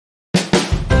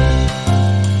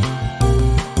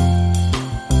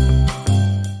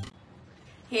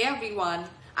everyone,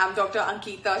 I'm Dr.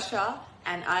 Ankita Shah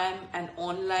and I am an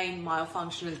online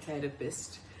myofunctional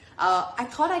therapist. I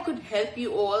thought I could help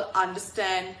you all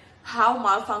understand how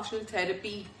myofunctional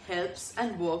therapy helps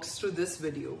and works through this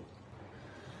video.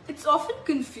 It's often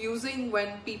confusing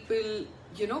when people,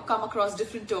 come across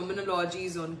different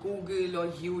terminologies on Google or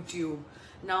YouTube.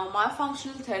 Now,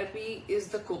 myofunctional therapy is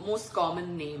the most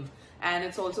common name, and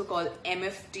it's also called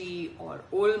MFT or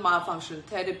Oral Myofunctional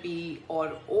Therapy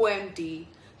or OMT.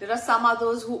 There are some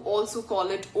others who also call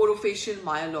it orofacial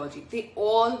myology. They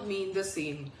all mean the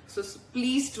same. So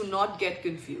please do not get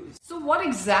confused. So what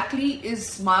exactly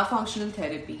is myofunctional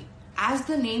therapy? As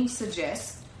the name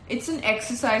suggests, it's an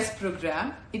exercise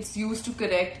program. It's used to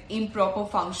correct improper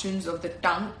functions of the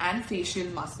tongue and facial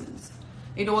muscles.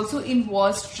 It also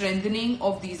involves strengthening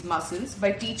of these muscles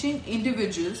by teaching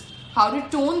individuals how to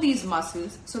tone these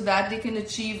muscles so that they can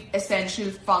achieve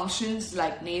essential functions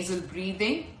like nasal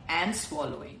breathing and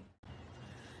swallowing.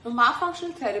 Now,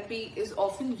 myofunctional therapy is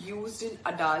often used in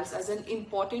adults as an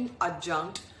important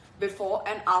adjunct before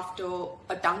and after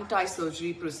a tongue tie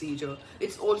surgery procedure.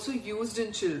 It's also used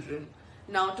in children.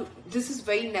 Now, this is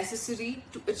very necessary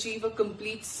to achieve a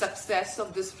complete success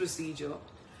of this procedure.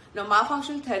 Now,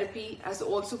 myofunctional therapy has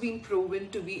also been proven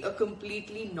to be a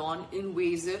completely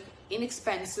non-invasive,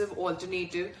 inexpensive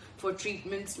alternative for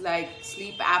treatments like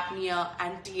sleep apnea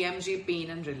and TMJ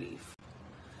pain and relief.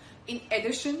 In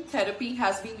addition, therapy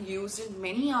has been used in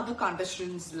many other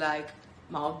conditions like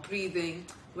mouth breathing,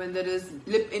 when there is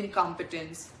lip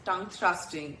incompetence, tongue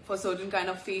thrusting, for certain kind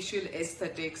of facial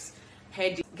aesthetics,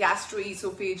 headache,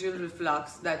 gastroesophageal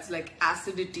reflux, that's like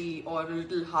acidity or a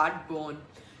little heartburn,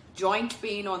 joint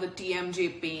pain or the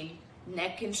TMJ pain,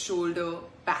 neck and shoulder,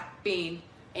 back pain,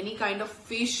 any kind of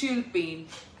facial pain,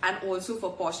 and also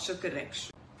for posture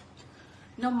correction.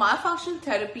 Now, myofunctional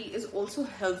therapy is also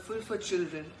helpful for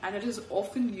children, and it is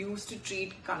often used to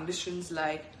treat conditions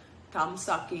like thumb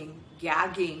sucking,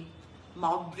 gagging,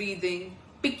 mouth breathing,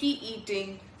 picky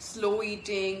eating, slow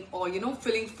eating, or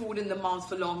filling food in the mouth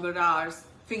for longer hours,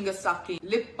 finger sucking,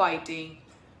 lip biting,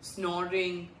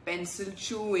 snoring, pencil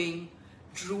chewing,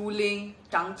 drooling,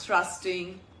 tongue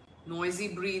thrusting, noisy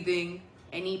breathing,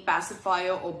 any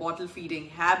pacifier or bottle feeding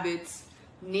habits,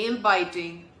 nail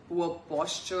biting, poor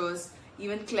postures,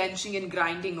 even clenching and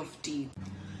grinding of teeth.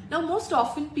 Now, most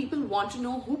often people want to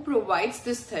know who provides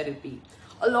this therapy.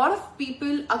 A lot of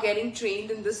people are getting trained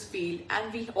in this field,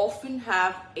 and we often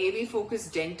have airway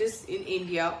focused dentists in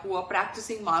India who are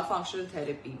practicing myofunctional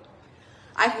therapy.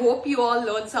 I hope you all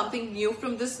learned something new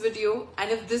from this video, and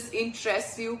if this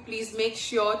interests you, please make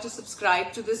sure to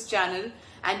subscribe to this channel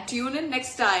and tune in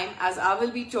next time, as I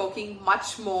will be talking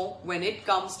much more when it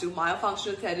comes to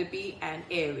myofunctional therapy and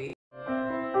airway.